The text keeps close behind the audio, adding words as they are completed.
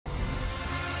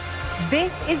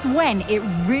This is when it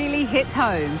really hits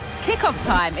home. Kickoff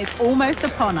time is almost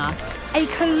upon us. A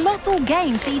colossal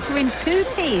game featuring two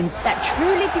teams that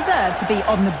truly deserve to be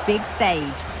on the big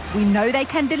stage. We know they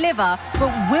can deliver,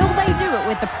 but will they do it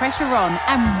with the pressure on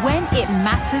and when it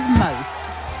matters most?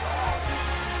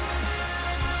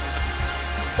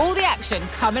 All the action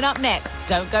coming up next.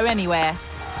 Don't go anywhere.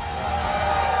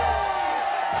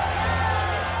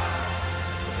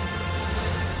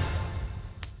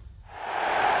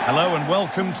 Hello and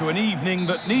welcome to an evening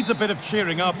that needs a bit of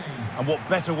cheering up, and what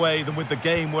better way than with the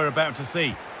game we're about to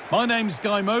see. My name's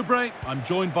Guy Mowbray. I'm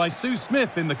joined by Sue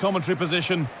Smith in the commentary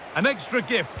position. An extra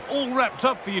gift all wrapped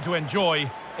up for you to enjoy.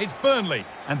 It's Burnley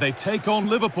and they take on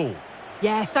Liverpool.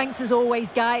 Yeah, thanks as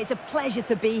always, Guy. It's a pleasure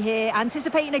to be here.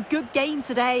 Anticipating a good game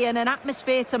today and an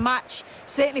atmosphere to match.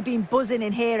 Certainly been buzzing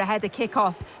in here ahead of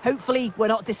kick-off. Hopefully we're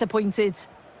not disappointed.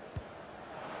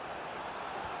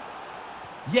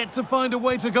 Yet to find a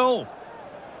way to goal.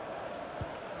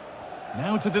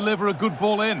 Now to deliver a good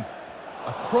ball in.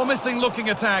 A promising looking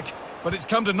attack, but it's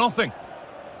come to nothing.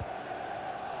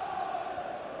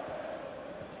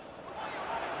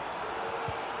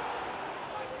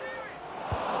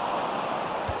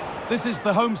 This is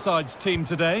the home side's team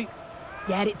today.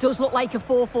 Yeah, it does look like a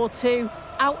 4-4-2.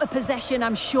 Out of possession,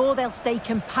 I'm sure they'll stay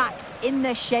compact in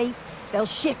their shape. They'll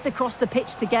shift across the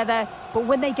pitch together, but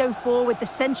when they go forward, the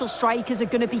central strikers are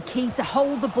going to be key to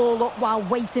hold the ball up while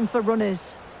waiting for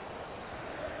runners.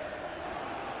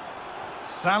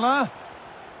 Salah.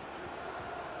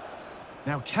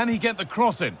 Now, can he get the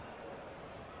cross in?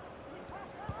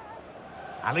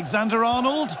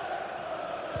 Alexander-Arnold.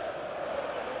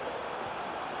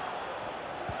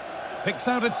 Picks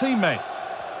out a teammate.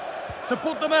 To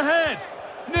put them ahead.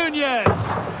 Nunez.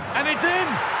 And it's in.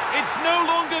 It's no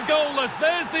longer goalless.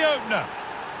 There's the opener.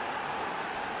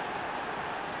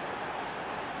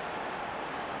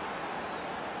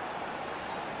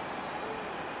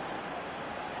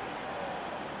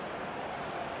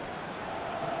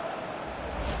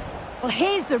 Well,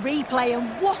 here's the replay, and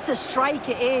what a strike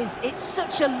it is. It's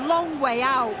such a long way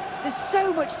out. There's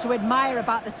so much to admire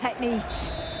about the technique.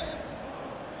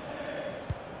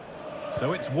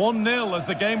 So it's 1-0 as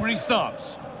the game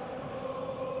restarts.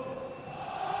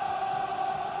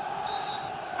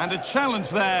 And a challenge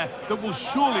there that will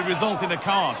surely result in a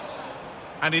card.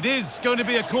 And it is going to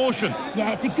be a caution.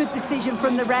 Yeah, it's a good decision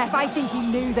from the ref. I think he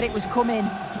knew that it was coming.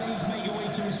 Please make your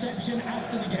way to reception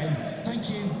after the game. Thank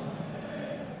you.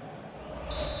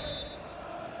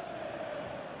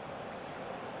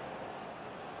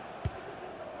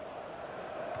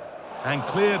 And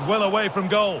cleared well away from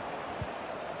goal.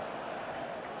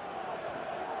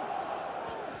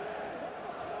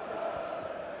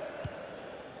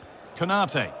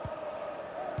 Konate.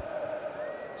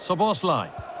 Szoboszlai.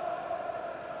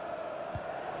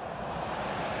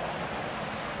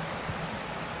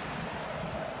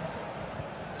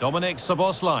 Dominic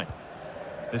Szoboszlai.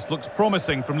 This looks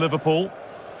promising from Liverpool.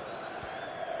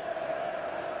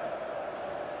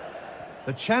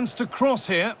 The chance to cross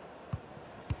here.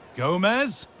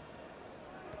 Gomez.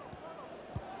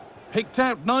 Picked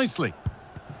out nicely.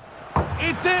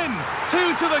 It's in!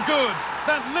 2 to the good.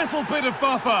 That little bit of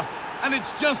buffer. And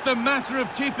it's just a matter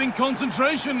of keeping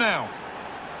concentration now.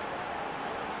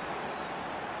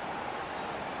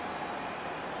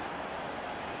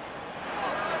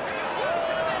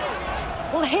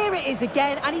 Well, here it is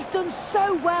again, and he's done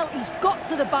so well. He's got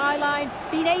to the byline,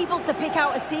 been able to pick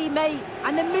out a teammate,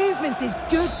 and the movement is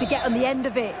good to get on the end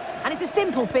of it. And it's a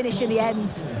simple finish in the end.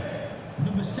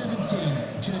 Number 17,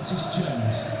 Curtis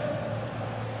Jones.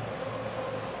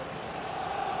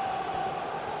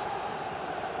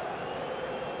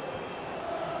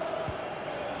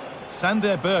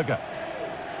 Sander Berger.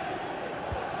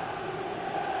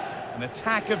 An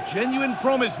attack of genuine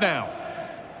promise now.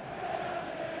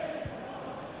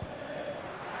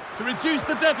 To reduce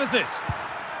the deficit.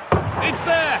 It's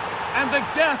there, and the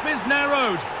gap is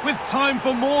narrowed, with time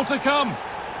for more to come.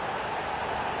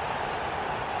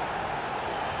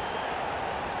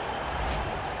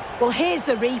 Well, here's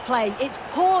the replay. It's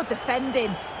poor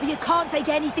defending, but you can't take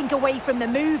anything away from the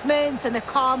movement and the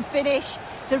calm finish.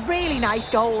 It's a really nice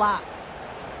goal, that.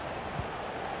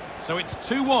 So it's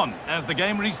 2-1 as the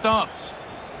game restarts.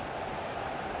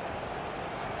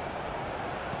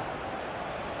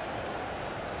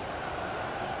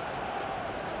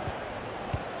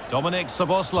 Dominic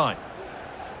Szoboszlai.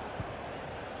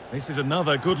 This is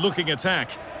another good-looking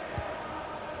attack.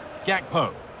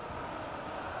 Gakpo.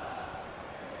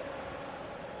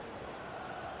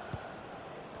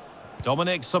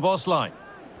 Dominic Szoboszlai.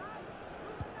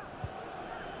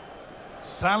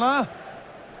 Salah.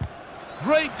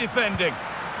 Great defending.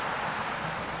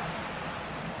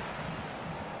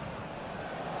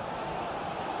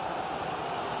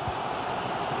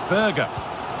 Berger.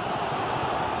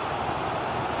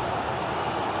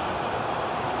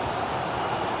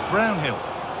 Brownhill.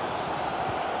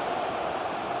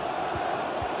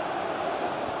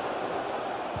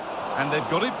 And they've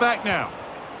got it back now.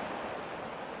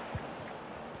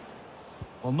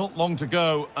 Well, not long to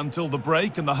go until the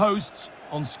break, and the hosts,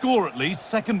 on score at least,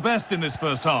 second best in this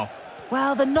first half.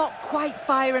 Well, they're not quite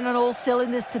firing on all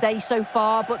cylinders today so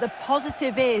far, but the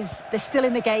positive is they're still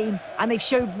in the game, and they've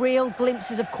showed real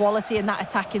glimpses of quality in that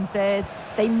attacking third.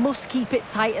 They must keep it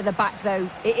tight at the back, though.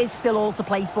 It is still all to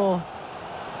play for.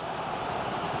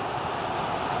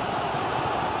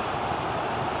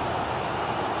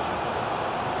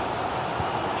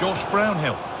 Josh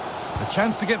Brownhill. A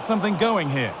chance to get something going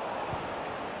here.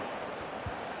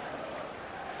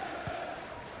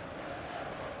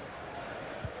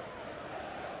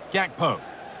 Gakpo.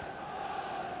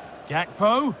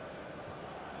 Gakpo.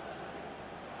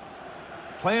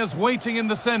 Players waiting in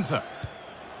the centre.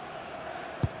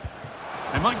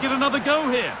 They might get another go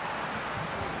here.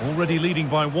 Already leading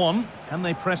by one. Can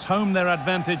they press home their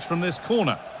advantage from this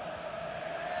corner?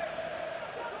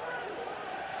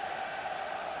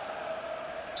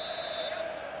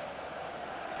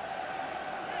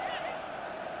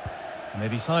 And they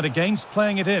decide against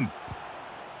playing it in.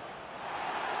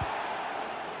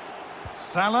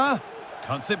 Salah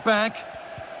cuts it back.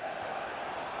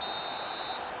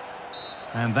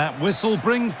 And that whistle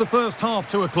brings the first half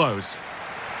to a close.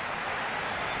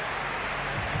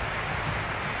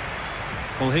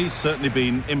 Well, he's certainly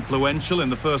been influential in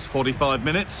the first 45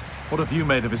 minutes. What have you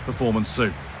made of his performance,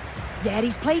 Sue? Yeah,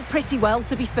 he's played pretty well,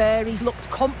 to be fair. He's looked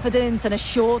confident and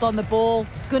assured on the ball.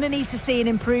 Gonna need to see an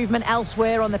improvement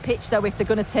elsewhere on the pitch, though, if they're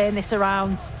going to turn this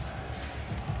around.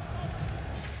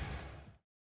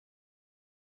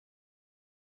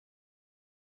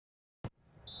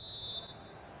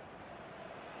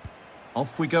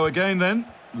 Off we go again then.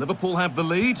 Liverpool have the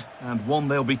lead, and one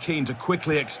they'll be keen to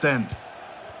quickly extend.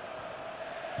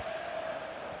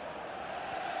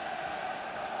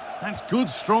 That's good,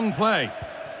 strong play.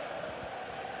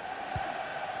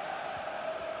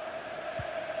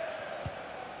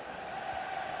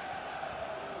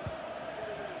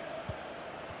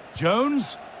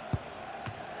 Jones.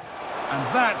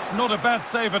 And that's not a bad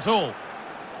save at all.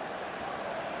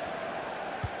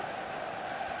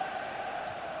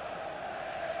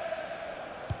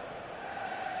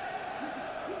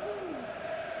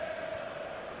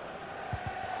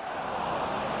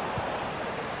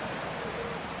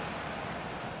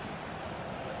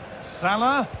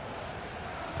 Salah.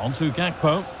 Onto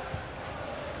Gakpo.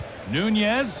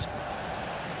 Nunez.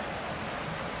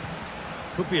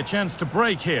 Could be a chance to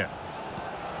break here.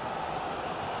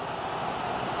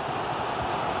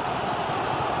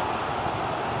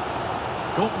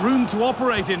 Got room to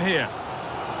operate in here.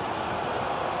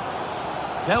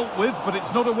 Dealt with, but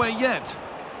it's not away yet.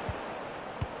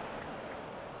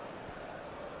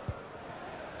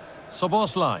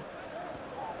 Szoboszlai.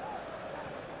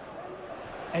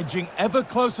 Edging ever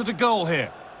closer to goal here.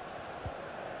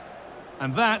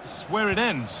 And that's where it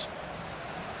ends.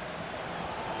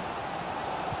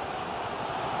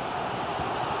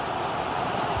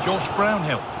 Josh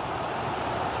Brownhill.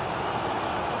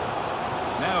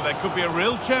 Now there could be a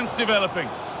real chance developing.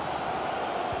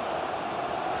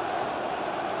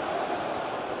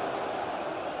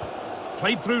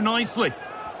 Played through nicely.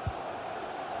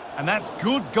 And that's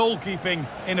good goalkeeping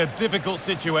in a difficult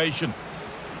situation.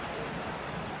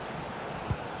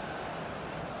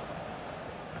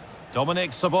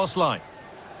 Dominic Szoboszlai.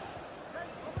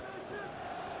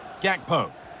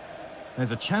 Gakpo.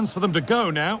 There's a chance for them to go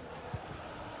now.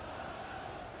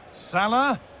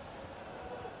 Salah.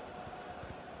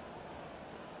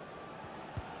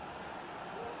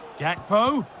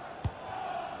 Gakpo.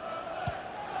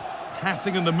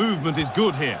 Passing and the movement is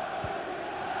good here.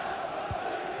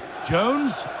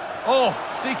 Jones. Oh,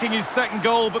 seeking his second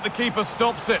goal, but the keeper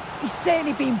stops it. He's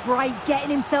certainly been bright, getting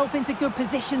himself into good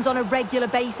positions on a regular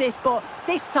basis, but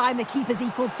this time the keeper's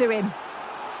equal to him.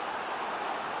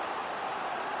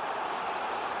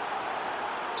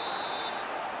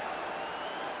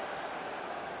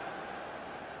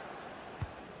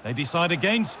 They decide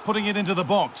against putting it into the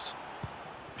box.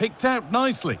 Picked out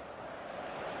nicely.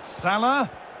 Salah.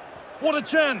 What a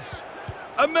chance!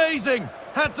 Amazing!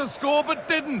 Had to score but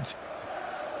didn't.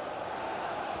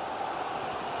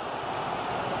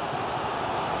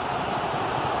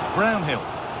 Brownhill.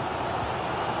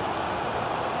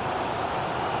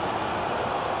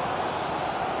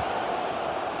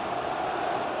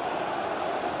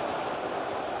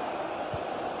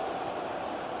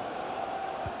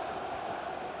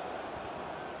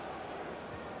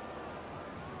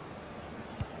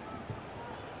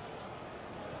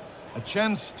 A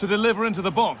chance to deliver into the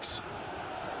box.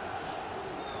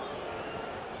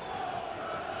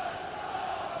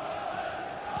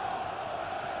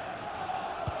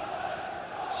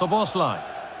 Szoboszlai.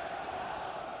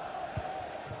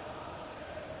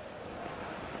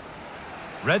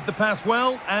 Read the pass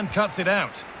well and cuts it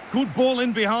out. Good ball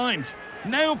in behind.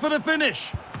 Now for the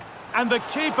finish. And the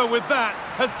keeper with that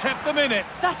has kept them in it.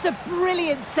 That's a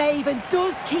brilliant save and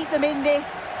does keep them in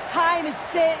this. Time is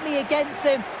certainly against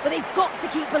them, but they've got to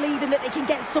keep believing that they can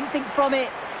get something from it.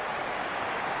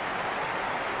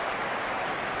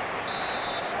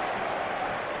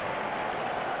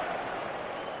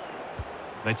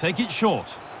 They take it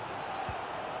short.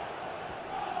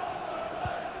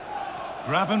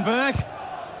 Gravenberch.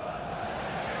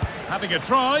 Having a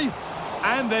try.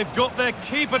 And they've got their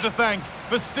keeper to thank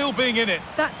for still being in it.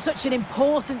 That's such an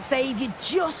important save. You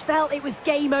just felt it was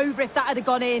game over if that had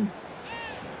gone in.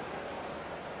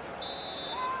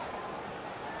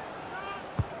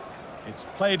 It's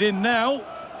played in now.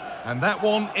 And that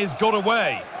one is got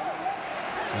away.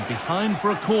 And behind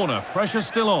for a corner. Pressure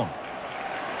still on.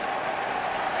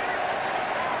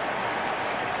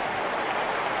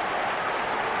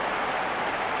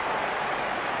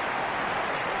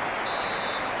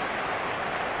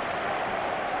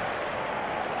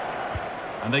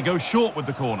 And they go short with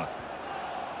the corner.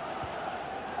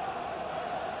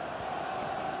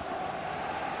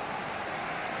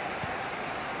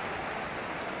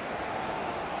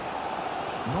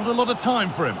 Not a lot of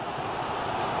time for him.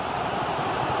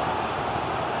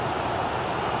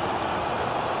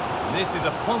 And this is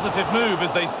a positive move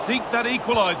as they seek that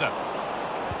equaliser.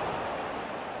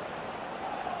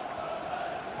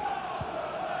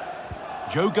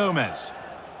 Joe Gomez.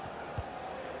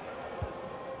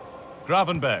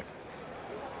 Gravenberch.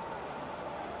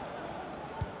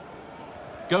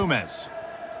 Gomez.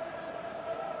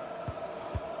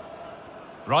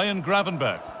 Ryan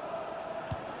Gravenberch.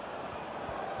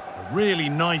 A really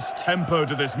nice tempo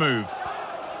to this move.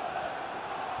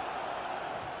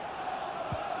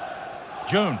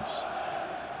 Jones.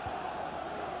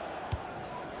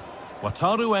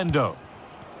 Wataru Endo.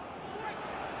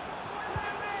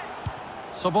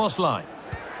 Szoboszlai.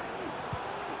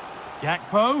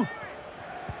 Gakpo.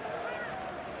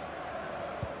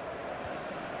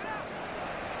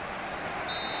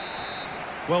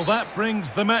 Well, that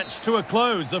brings the match to a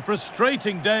close. A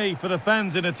frustrating day for the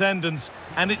fans in attendance,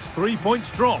 and it's 3 points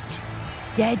dropped.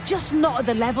 Yeah, just not at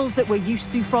the levels that we're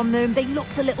used to from them. They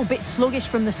looked a little bit sluggish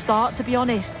from the start, to be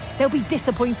honest. They'll be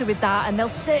disappointed with that, and they'll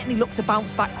certainly look to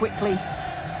bounce back quickly.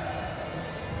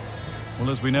 Well,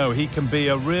 as we know, he can be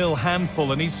a real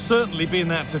handful, and he's certainly been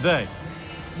that today.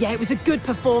 Yeah, it was a good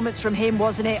performance from him,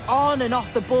 wasn't it? On and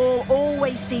off the ball,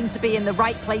 always seemed to be in the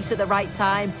right place at the right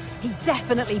time. He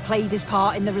definitely played his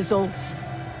part in the results.